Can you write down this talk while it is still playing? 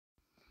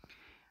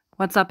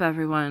What's up,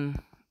 everyone?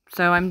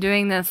 So, I'm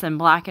doing this in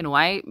black and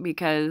white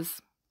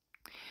because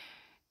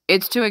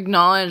it's to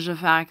acknowledge the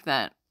fact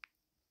that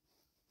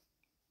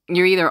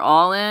you're either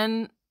all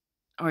in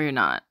or you're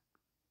not.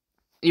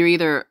 You're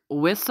either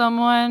with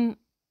someone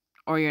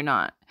or you're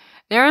not.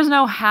 There is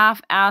no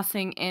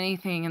half-assing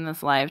anything in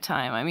this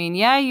lifetime. I mean,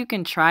 yeah, you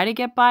can try to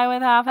get by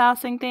with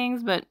half-assing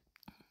things, but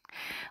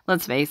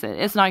let's face it,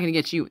 it's not going to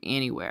get you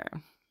anywhere.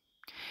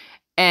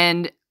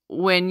 And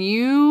when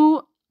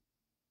you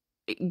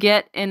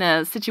get in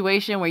a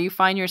situation where you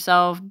find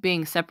yourself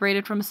being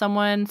separated from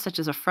someone, such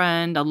as a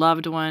friend, a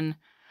loved one,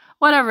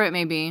 whatever it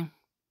may be,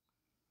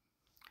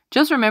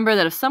 just remember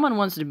that if someone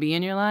wants to be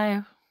in your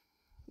life,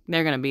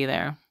 they're going to be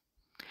there.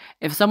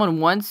 If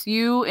someone wants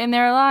you in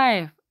their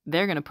life,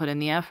 they're going to put in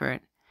the effort.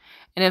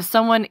 And if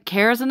someone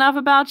cares enough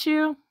about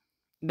you,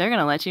 they're going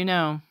to let you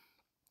know.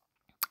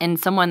 And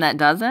someone that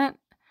doesn't,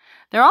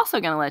 they're also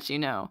going to let you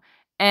know.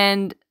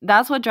 And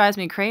that's what drives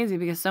me crazy,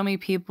 because so many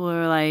people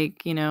are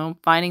like,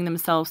 finding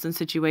themselves in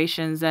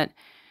situations that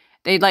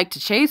they'd like to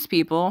chase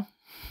people.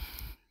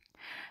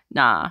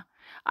 Nah,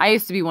 I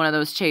used to be one of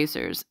those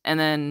chasers. And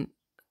then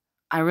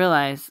I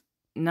realized,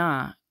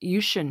 nah,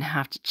 you shouldn't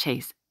have to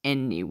chase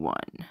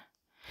anyone.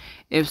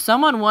 If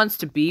someone wants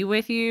to be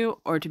with you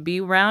or to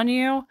be around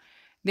you,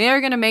 they're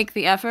going to make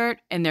the effort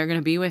and they're going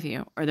to be with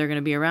you, or they're going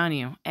to be around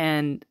you,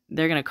 and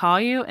they're going to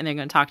call you and they're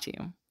going to talk to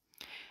you.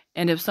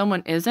 And if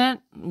someone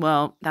isn't,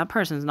 well, that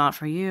person's not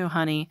for you,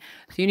 honey.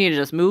 So you need to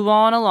just move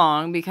on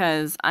along,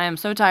 because I am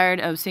so tired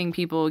of seeing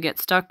people get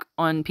stuck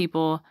on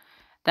people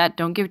that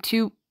don't give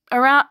two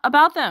around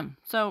about them.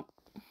 So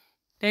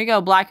there you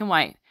go, black and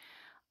white.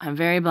 I'm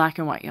very black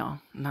and white, y'all.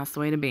 And that's the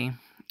way to be.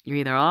 You're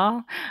either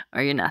all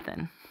or you're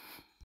nothing.